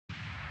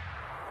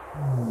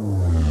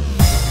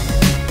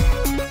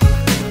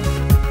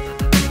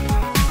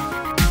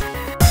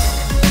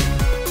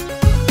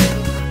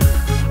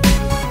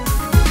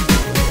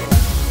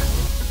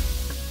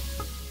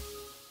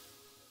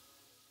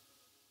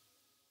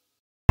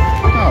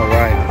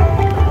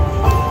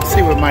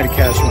Mighty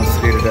Cash wants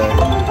to do today.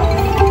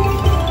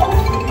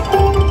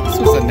 This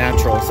was a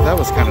natural, so that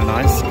was kind of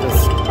nice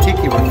because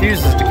Tiki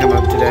refuses to come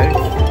up today.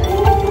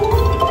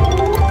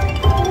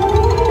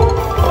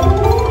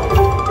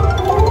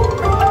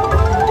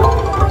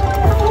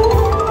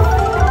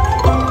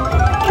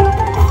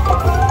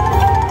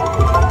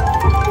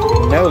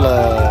 No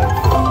love.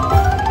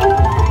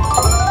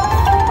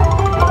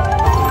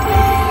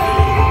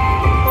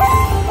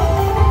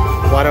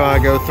 Why do I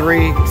go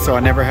 3? So I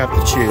never have to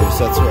choose.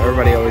 That's what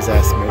everybody always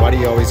asks me. Why do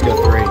you always go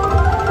 3?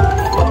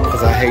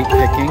 Because I hate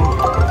picking.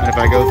 And if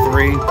I go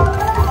 3,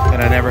 then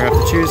I never have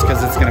to choose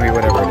because it's going to be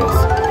whatever it is.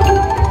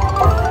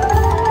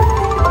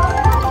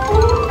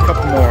 A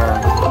couple more.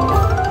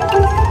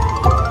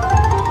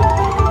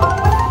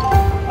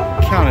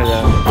 Count it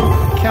up.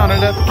 Count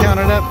it up, count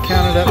it up,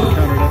 count it up,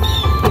 count it up.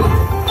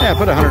 Yeah, I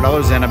put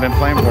 $100 in. I've been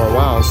playing for a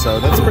while, so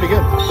that's pretty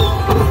good.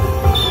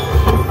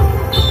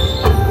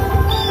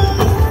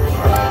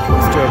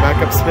 Do a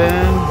backup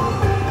spin.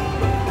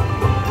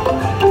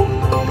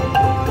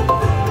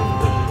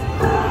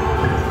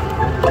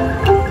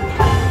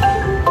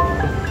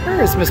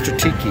 Where is Mr.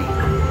 Tiki?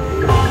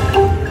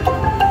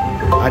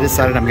 I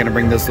decided I'm going to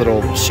bring those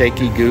little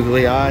shaky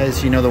googly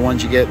eyes. You know, the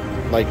ones you get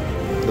like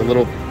the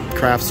little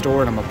craft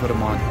store, and I'm going to put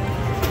them on.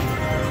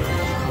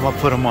 I'm going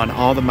to put them on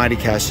all the Mighty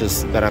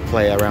Cashes that I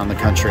play around the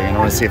country, and I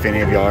want to see if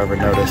any of y'all ever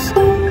notice,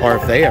 or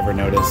if they ever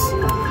notice.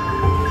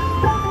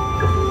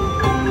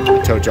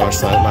 I told Josh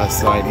that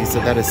last night. He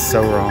said, that is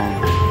so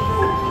wrong.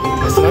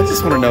 I said, I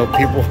just want to know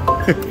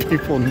if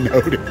people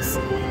notice.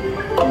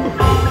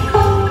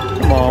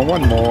 Come on,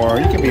 one more.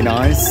 You can be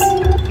nice.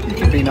 You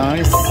can be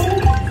nice.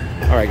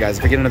 Alright guys,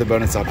 if I get another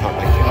bonus, I'll pop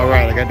back.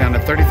 Alright, I got down to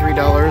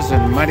 $33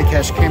 and Mighty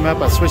Cash came up.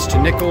 I switched to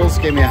nickels,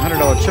 gave me a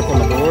 $100 chip on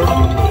the board.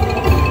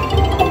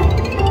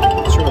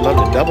 Sure would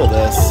love to double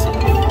this.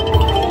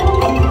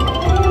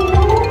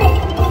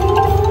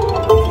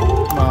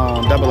 Come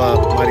on, double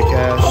up, Mighty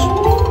Cash.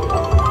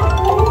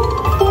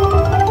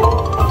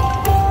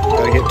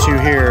 Get 2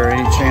 here,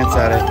 any chance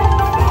at it.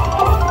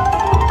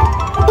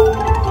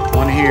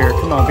 1 here.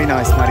 Come on, be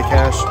nice, Mighty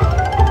Cash.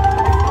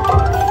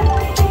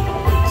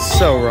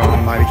 So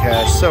wrong, Mighty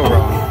Cash, so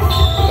wrong.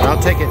 But I'll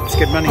take it, it's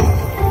good money.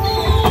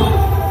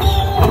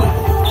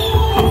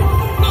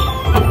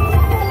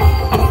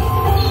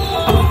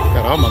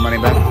 Got all my money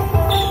back.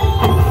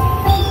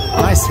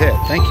 Nice hit,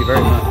 thank you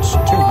very much.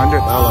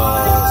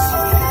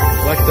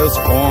 $200. Collect those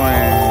coins.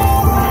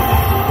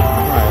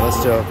 Alright, let's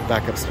do a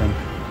backup spin.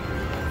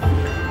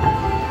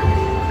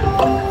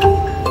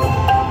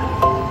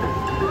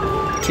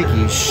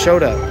 Tiki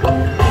showed up.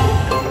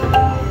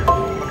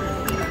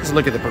 Let's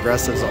look at the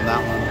progressives on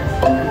that one.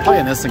 I'm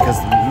playing this one because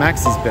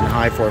Maxi's been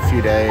high for a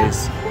few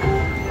days.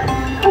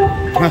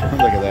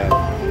 Look at that.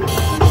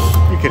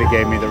 You could have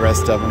gave me the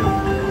rest of them.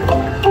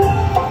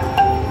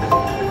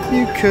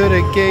 You could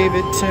have gave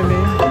it to me.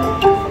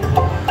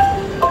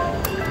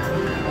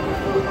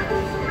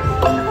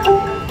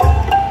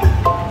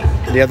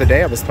 The other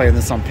day I was playing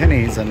this on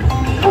pennies and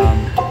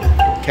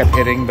kept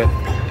hitting, but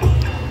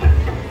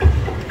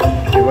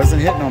it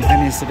wasn't hitting on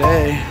pennies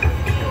today.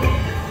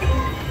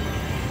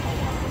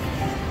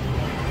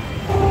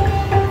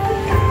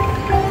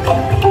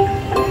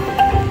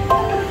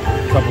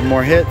 Couple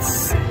more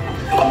hits.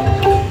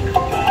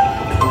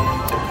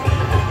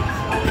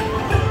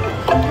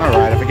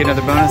 Alright, if I get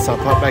another bonus, I'll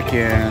pop back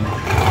in.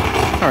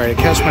 Alright, I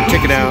cashed my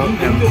ticket out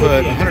and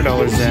put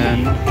 $100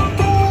 in.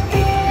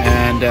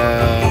 And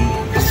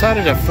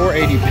decided a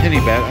 480 penny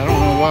bet. I don't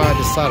know why I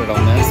decided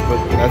on this, but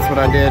that's what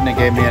I did, and it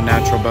gave me a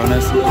natural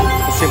bonus.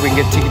 Let's see if we can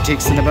get Tiki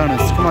Teeks in the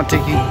bonus. Come on,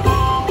 Tiki.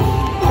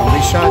 Don't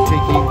be shy,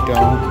 Tiki.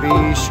 Don't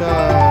be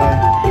shy.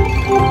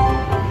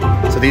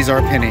 So these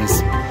are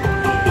pennies.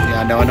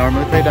 Yeah, I know I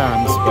normally pay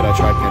dimes, but I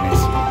tried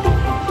pennies.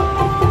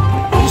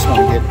 I just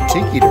want to get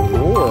Tiki to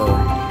roar.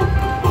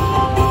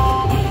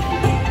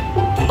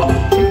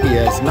 Tiki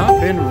has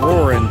not been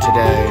roaring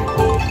today.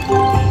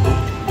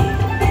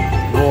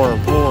 Roar,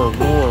 roar,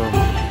 roar.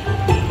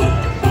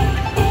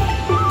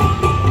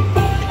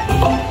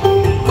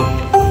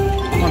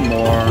 One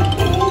more.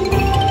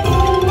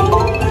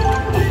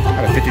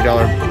 Got a $50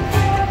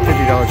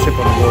 chip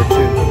on the board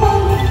too.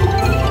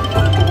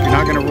 If you're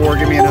not gonna roar,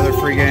 give me another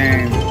free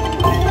game.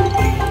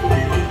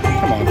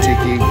 Come on,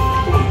 Tiki.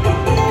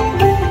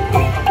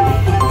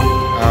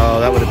 Oh,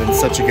 that would have been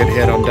such a good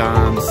hit on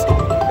dimes.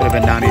 Would have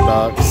been 90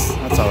 bucks.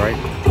 That's alright.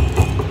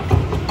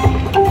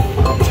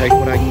 I'll take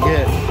what I can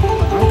get.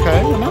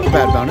 Okay, well, not a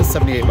bad bonus,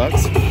 78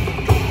 bucks.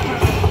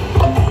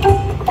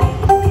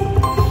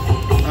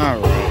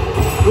 Alright.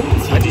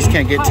 I just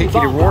can't get Tiki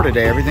to roar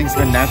today. Everything's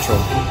been natural.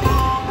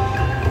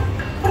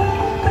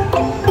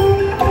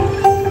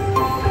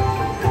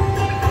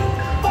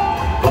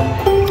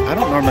 I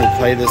don't normally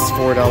play this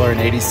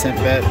 $4.80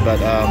 bet,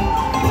 but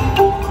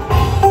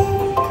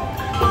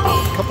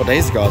couple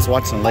days ago, I was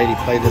watching a lady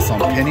play this on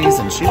pennies,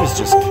 and she was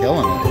just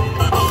killing it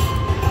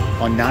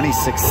on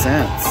 96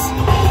 cents.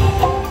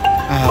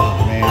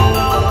 Oh,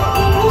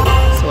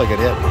 man. Still a good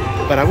hit.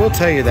 But I will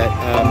tell you that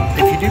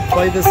if you do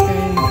play this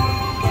game,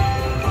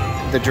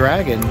 the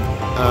dragon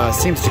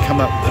seems to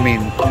come up, I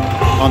mean,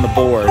 on the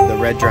board, the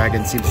red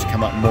dragon seems to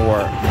come up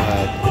more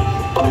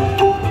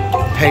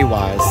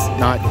pay-wise,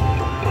 not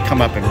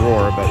come up and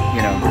roar, but,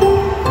 you know.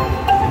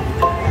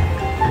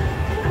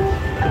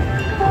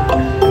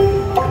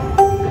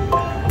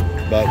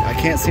 But I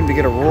can't seem to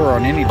get a roar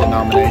on any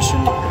denomination.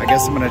 I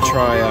guess I'm going to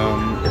try,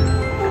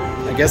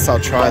 I guess I'll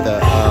try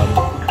the,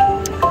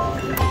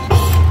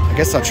 I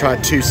guess I'll try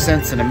 2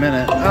 cents in a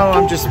minute. Oh,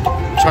 I'm just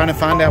trying to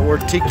find out where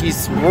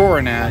Tiki's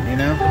roaring at, you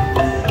know?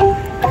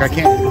 Like I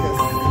can't,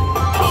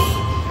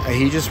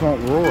 he just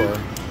won't roar.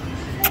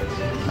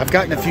 I've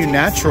gotten a few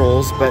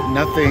naturals, but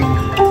nothing.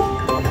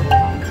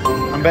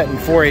 I'm betting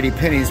 480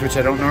 pennies, which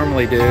I don't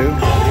normally do.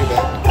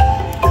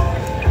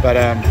 But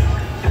I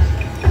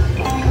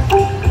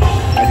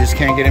just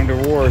can't get him to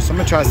roar, so I'm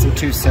gonna try some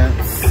 2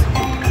 cents.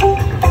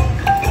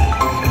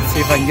 See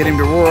if I can get him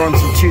to roar on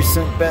some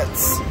 2-cent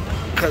bets,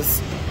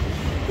 because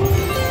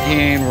he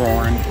ain't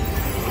roaring.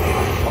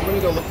 I'm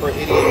gonna go look for an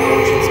idiot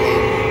merchant's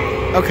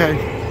game. Okay.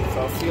 So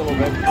I'll feel a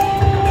bit.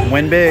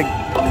 Win big.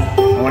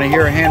 I want to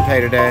hear a hand pay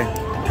today.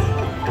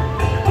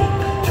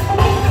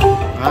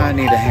 I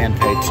need a hand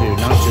pay too,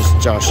 not just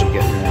Josh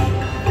getting one.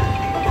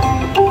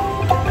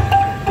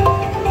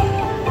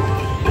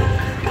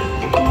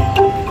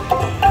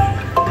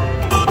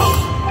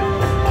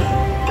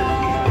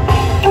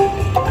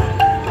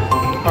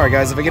 Alright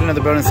guys, if I get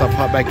another bonus, I'll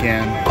pop back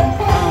in.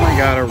 Oh, I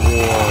got a roar.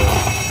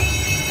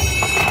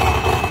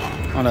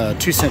 On a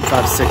 2-cent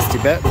 560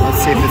 bet.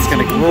 Let's see if it's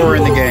going to roar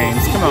in the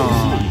games. Come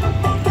on.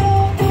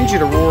 I need you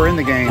to roar in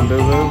the game,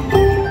 boo-boo.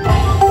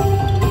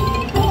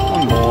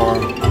 One more.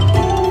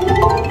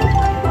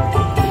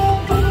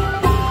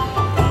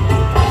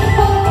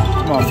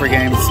 Come on, free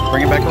games.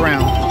 Bring it back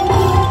around.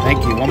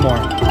 Thank you. One more.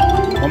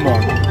 One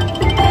more.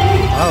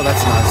 Oh,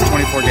 that's nice.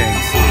 24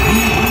 games.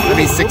 I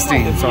mean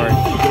 16, sorry.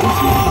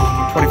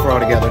 24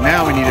 altogether.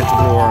 Now we need it to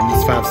roar on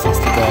these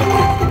 560 bet.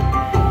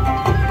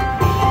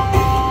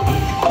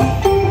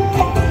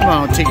 Come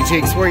on, Tiki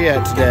Cheeks, where you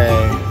at today?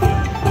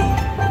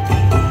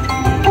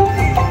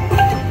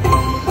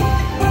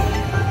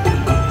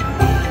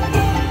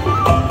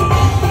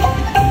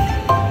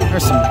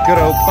 There's some good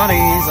old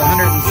bunnies,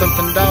 $100 and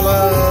something.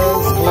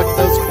 Collect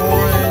those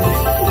coins.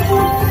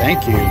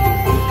 Thank you.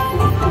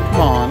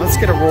 Come on, let's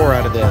get a roar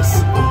out of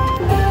this.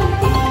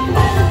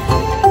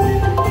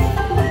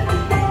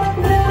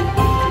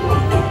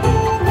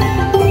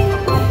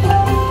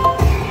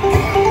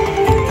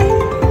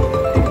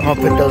 I'll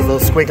put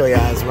those squiggly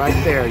eyes right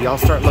there. Y'all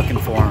start looking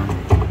for them.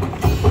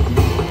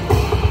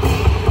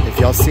 If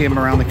y'all see them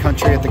around the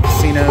country at the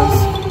casinos,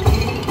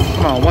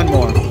 come on, one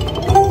more.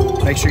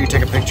 Make sure you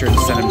take a picture and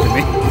send them to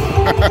me.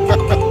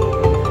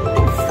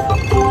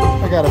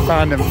 I gotta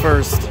find them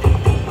first.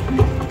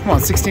 Come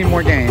on, 16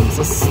 more games.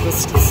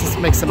 Let's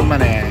make some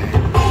money.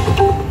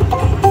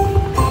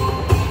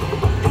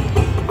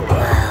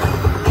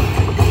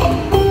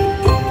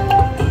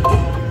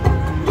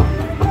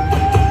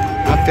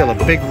 I feel a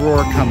big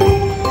roar coming.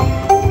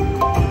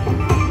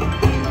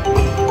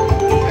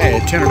 Hey, a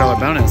 $200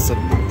 bonus.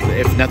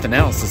 If nothing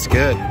else, it's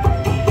good.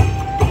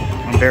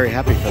 I'm very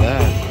happy for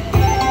that.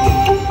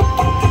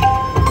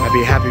 I'd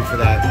be happy for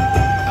that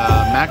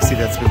maxi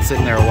that's been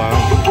sitting there a while.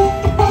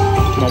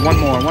 Come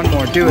on, one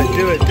more. Do it.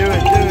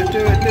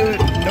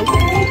 Nope.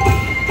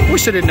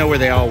 Wish I didn't know where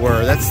they all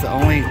were. That's the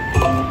only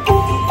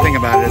thing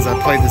about it, is I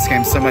played this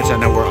game so much I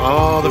know where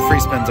all the free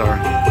spins are.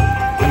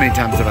 How many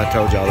times have I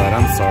told y'all that?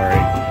 I'm sorry.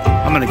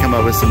 I'm gonna come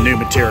up with some new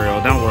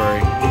material, don't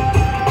worry.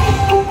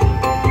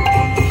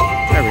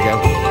 There we go.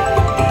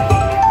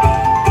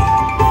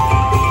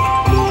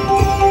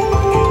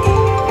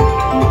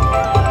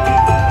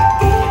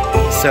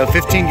 So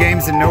 15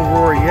 games and no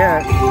roar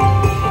yet.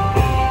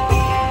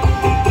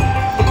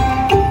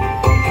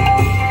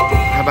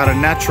 How about a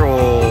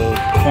natural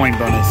coin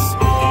bonus?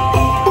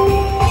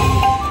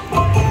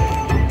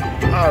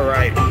 All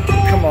right,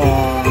 come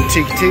on,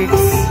 Tiki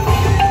Teeks.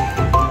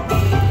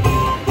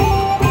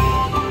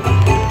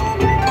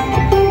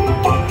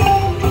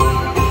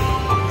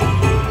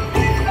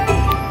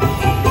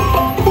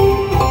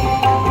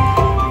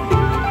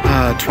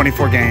 Uh,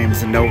 24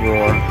 games and no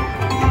roar.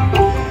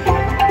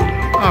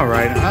 All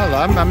right,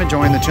 I'm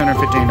enjoying the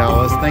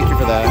 $215. Thank you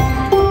for that.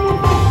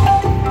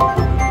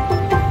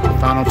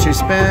 Final 2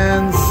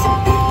 spins.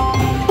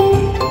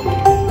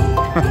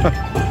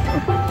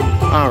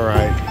 All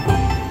right.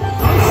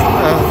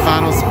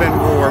 Final spin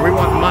roar. We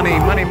want money.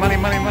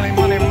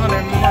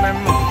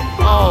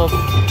 All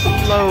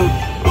low,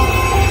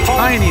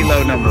 tiny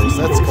low numbers.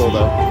 That's cool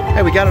though.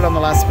 Hey, we got it on the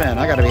last spin.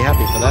 I gotta be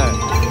happy for that.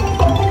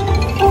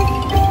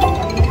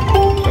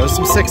 Throw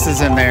some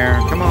 6s in there.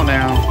 Come on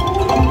now.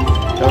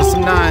 Throw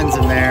some 9s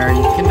in there.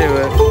 You can do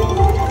it.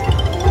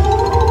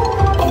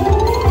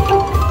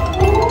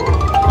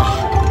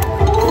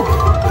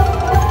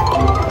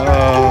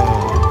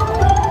 Oh.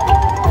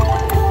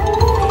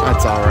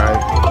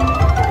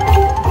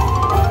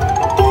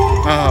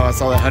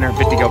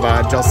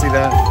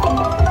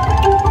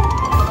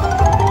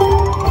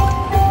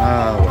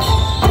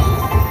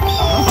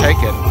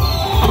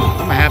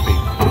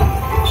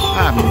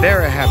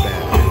 Very happy.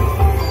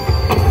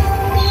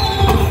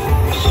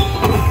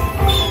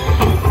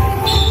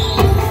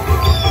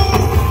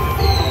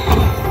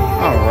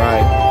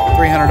 Alright,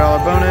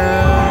 $300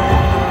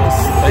 bonus.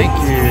 Thank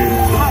you.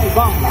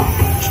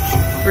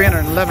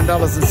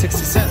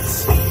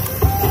 $311.60.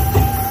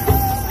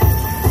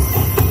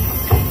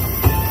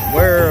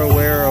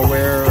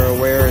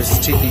 Where is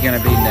Tiki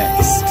gonna be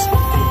next? I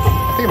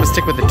think I'm gonna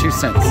stick with the 2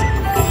 cents.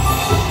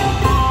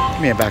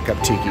 Give me a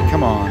backup Tiki,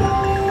 come on.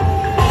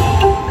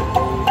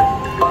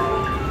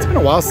 It's been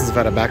a while since I've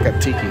had a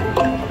backup Tiki.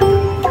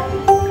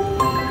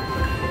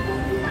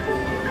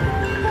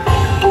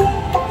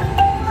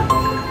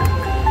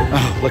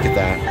 Oh, look at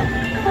that.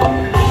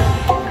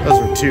 Those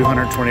were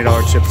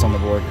 $220 chips on the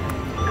board.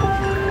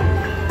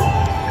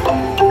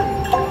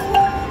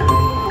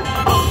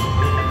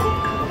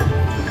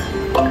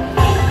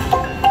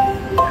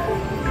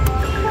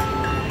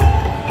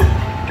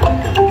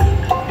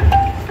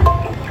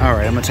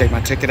 Alright, I'm going to take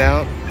my ticket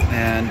out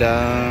and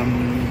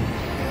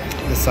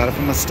decide if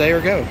I'm going to stay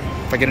or go.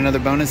 If I get another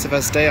bonus, if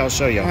I stay, I'll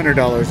show you.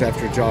 $100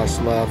 after Josh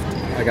left,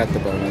 I got the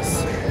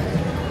bonus.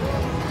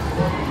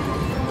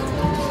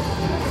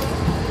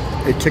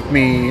 It took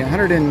me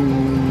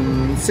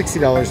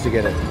 $160 to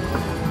get it.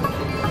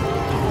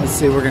 Let's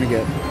see what we're going to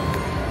get.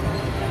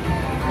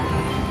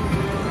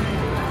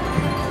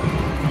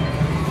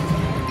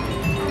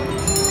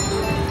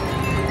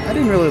 I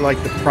didn't really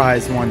like the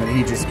prize one that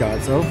he just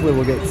got, so hopefully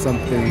we'll get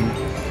something.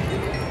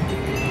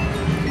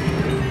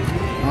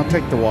 I'll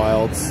take the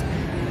wilds.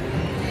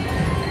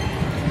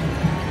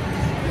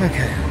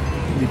 Okay,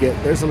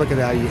 there's a look at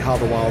how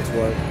the wilds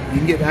work. You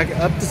can get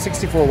up to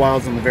 64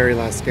 wilds in the very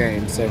last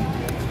game, so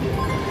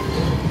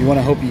you want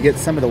to hope you get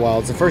some of the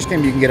wilds. The first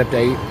game you can get up to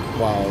 8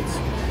 wilds.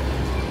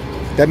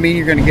 Doesn't mean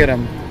you're going to get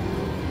them.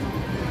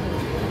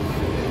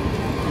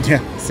 Yeah,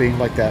 see,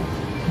 like that.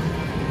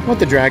 I want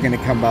the dragon to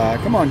come by.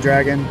 Come on,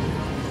 dragon.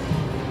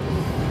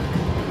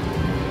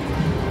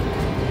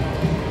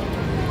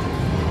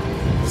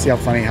 See how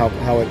funny how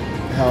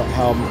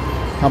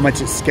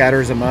much it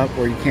scatters them up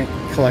where you can't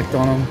collect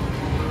on them.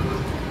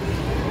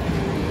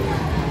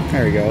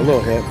 There we go, a little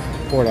hit.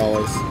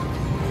 $4.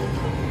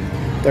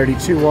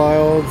 32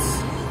 wilds.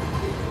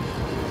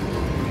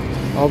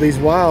 All these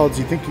wilds,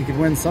 you think you could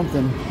win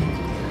something.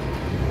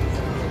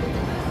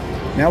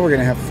 Now we're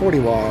gonna have 40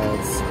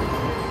 wilds.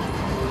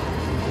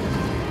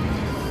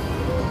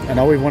 And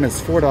all we want is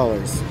 $4.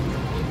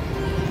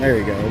 There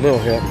you go, a little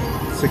hit.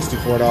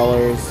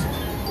 $64.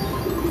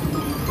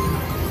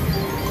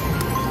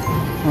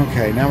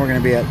 Okay, now we're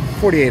going to be at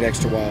 48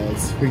 extra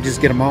wilds. We could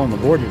just get them all on the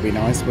board would be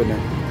nice, wouldn't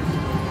it?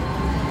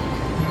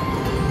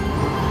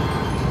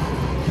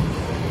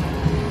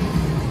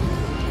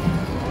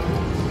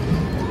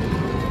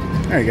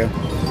 There you go.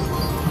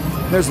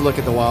 There's a look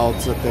at the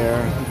wilds up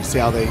there. You can see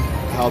how they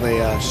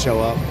show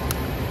up.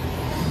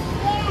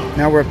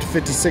 Now we're up to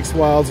 56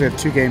 wilds. We have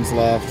 2 games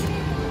left.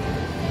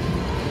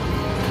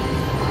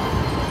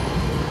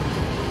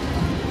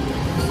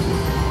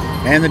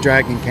 And the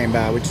dragon came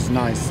by, which is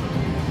nice.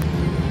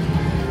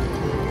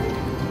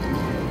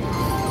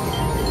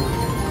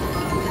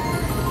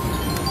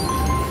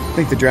 I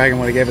think the dragon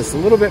would have gave us a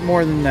little bit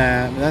more than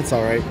that, but that's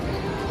all right.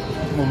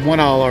 We'll want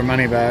all our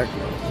money back.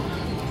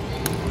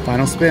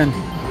 Final spin.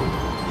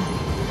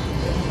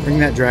 Bring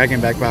that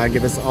dragon back by and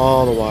give us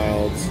all the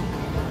wilds.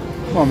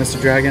 Come on, Mr.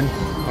 Dragon.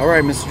 All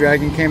right, Mr.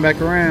 Dragon came back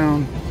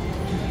around.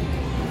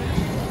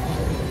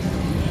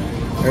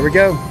 There we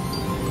go.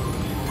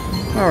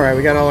 All right,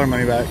 we got all our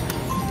money back.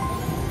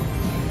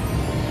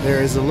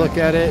 There is a look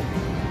at it.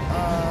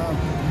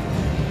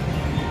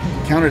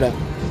 Count it up.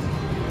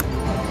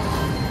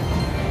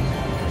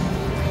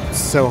 It's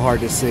so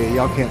hard to see.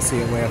 Y'all can't see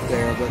it way up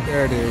there, but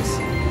there it is.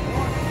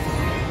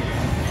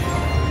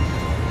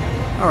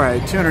 All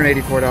right,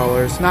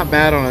 $284. Not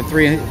bad on a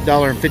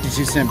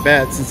 $3.52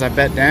 bet since I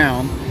bet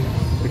down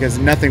because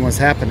nothing was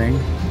happening.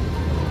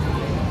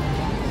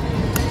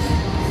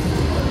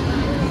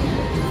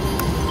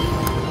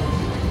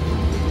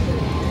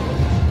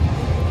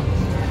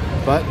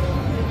 But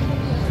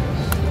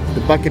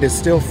the bucket is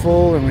still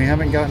full and we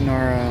haven't gotten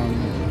our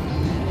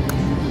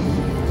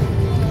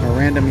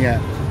random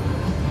yet.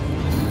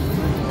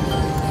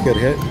 Good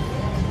hit.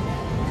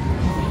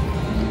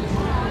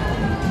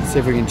 Let's see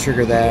if we can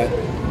trigger that.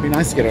 It'd be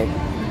nice to get a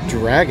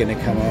dragon to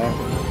come up.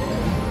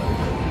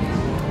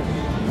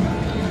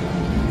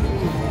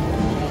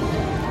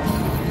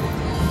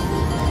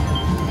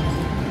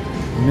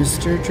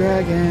 Mr.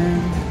 Dragon,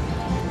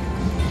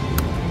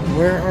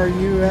 where are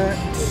you at?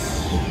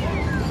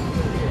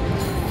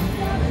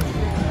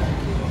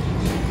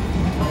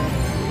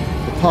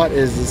 The pot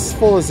is as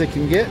full as it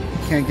can get.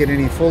 Can't get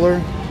any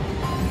fuller.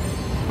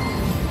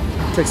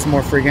 Take some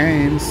more free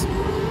games.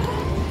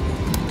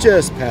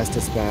 Just passed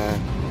us by.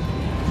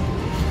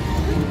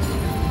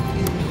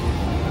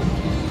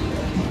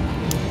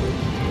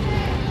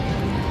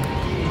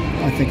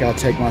 I think I'll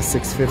take my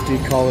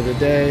 $6.50, call it a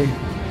day.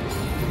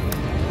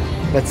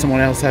 Let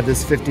someone else have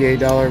this $58.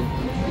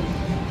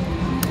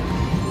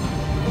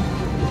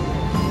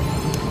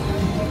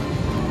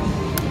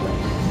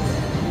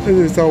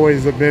 It's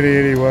always a mini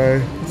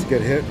anyway. It's a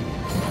good hit.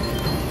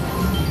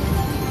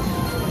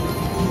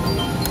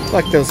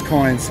 Like those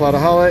coins,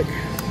 Slotaholic.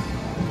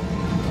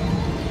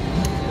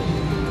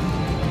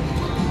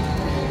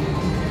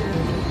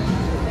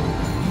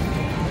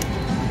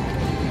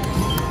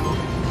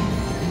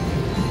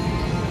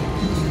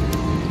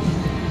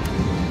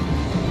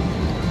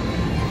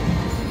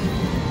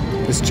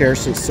 This chair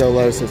sits so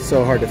low, so it's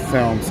so hard to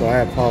film, so I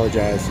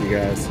apologize to you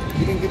guys.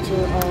 You didn't get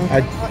your I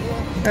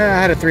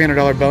had a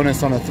 $300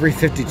 bonus on a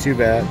 352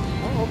 bet.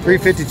 Oh, okay.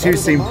 352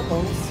 seems,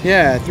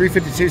 yeah,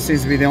 352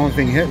 seems to be the only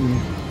thing hitting.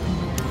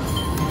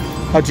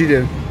 How'd you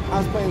do? I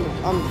was playing,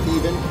 I'm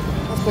even.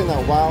 I was playing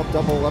that wild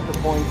double upper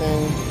coin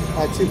thing.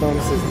 I had 2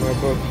 bonuses and they're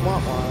both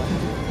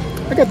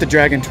wah-wah. I got the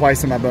dragon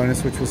twice on my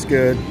bonus, which was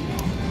good.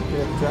 You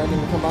got the dragon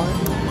to combine?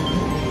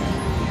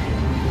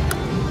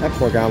 That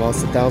poor guy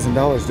lost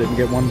 $1,000, didn't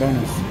get one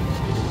bonus.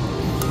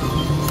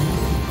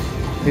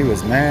 He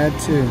was mad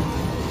too.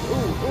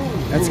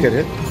 That's a good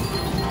hit.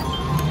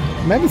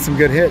 I'm having some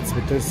good hits,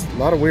 but there's a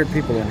lot of weird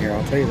people in here,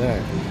 I'll tell you that.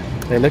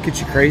 They look at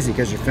you crazy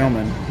because you're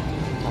filming.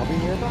 I'll be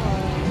nearby.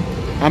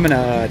 I'm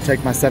gonna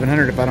take my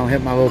 700 if I don't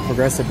hit my little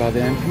progressive by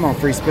then. Come on,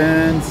 free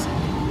spins.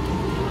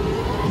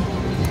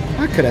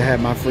 I could have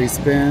had my free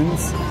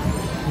spins.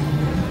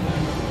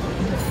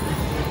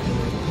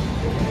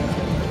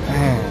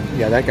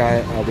 Yeah, that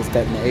guy was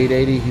betting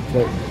 880. He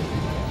put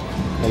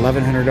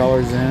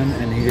 $1,100 in,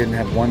 and he didn't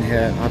have one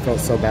hit. I felt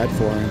so bad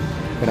for him,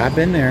 but I've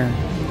been there.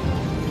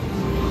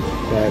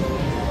 But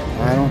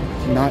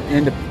I'm not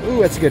into. Ooh,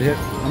 that's a good hit.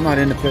 I'm not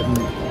into putting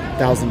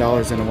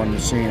 $1,000 into one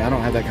machine. I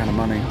don't have that kind of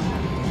money.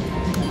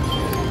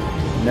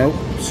 Nope,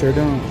 sure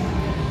don't.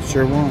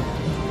 Sure won't.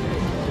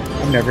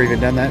 I've never even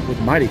done that with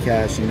Mighty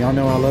Cash, and y'all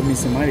know I love me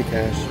some Mighty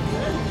Cash.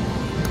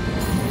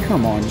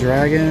 Come on,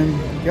 Dragon.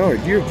 You're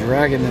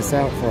dragging this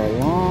out for a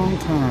long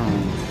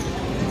time.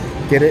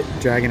 Get it?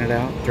 Dragging it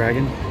out.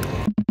 Dragon.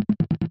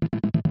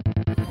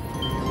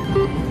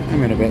 I'm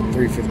going to bet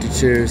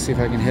 352. See if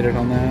I can hit it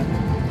on that.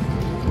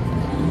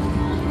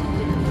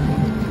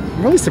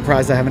 I'm really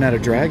surprised I haven't had a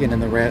dragon in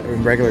the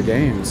regular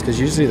games, because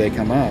usually they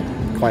come up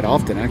quite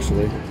often,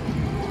 actually.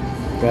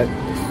 But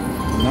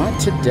not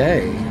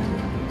today.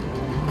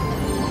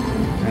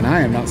 And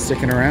I am not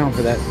sticking around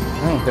for that.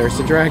 Oh, there's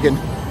the dragon.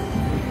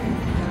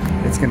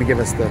 It's going to give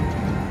us the...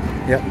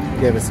 Yep,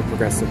 gave us a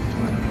progressive.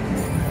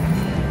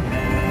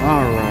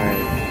 All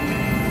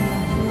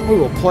right. We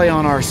will play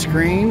on our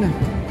screen.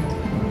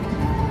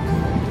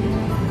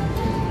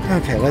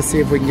 Okay, let's see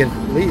if we can get.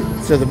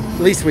 So the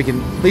least we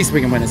can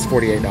win is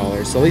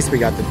 $48. So at least we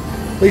got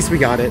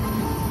it.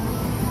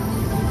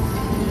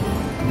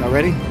 Y'all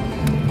ready?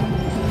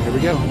 Here we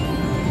go.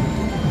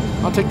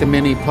 I'll take the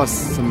mini plus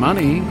some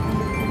money.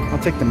 I'll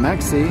take the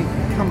maxi.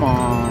 Come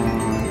on.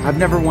 I've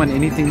never won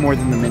anything more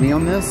than the mini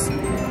on this.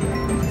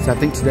 So I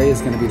think today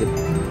is going to be the...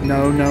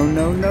 No.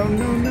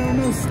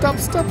 Stop.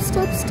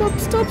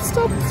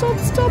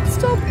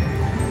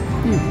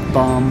 You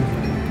bum.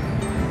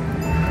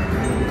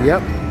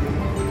 Yep.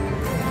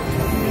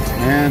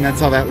 And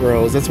that's how that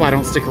rolls. That's why I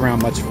don't stick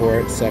around much for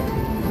it. So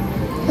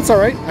that's all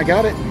right. I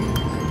got it.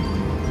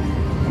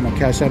 I'm going to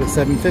cash out at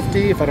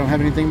 $750 if I don't have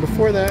anything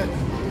before that.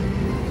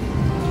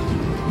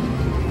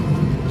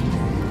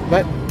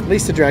 But at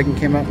least the dragon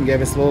came up and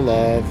gave us a little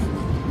love.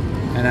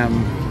 And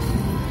I'm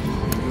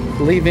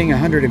leaving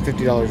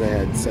 $150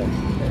 ahead, so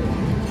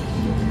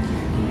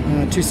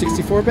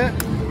 264 bet.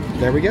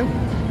 There we go.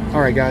 All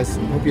right, guys.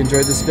 Hope you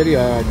enjoyed this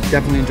video. I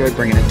definitely enjoyed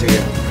bringing it to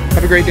you.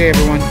 Have a great day,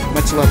 everyone.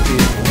 Much love to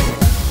you.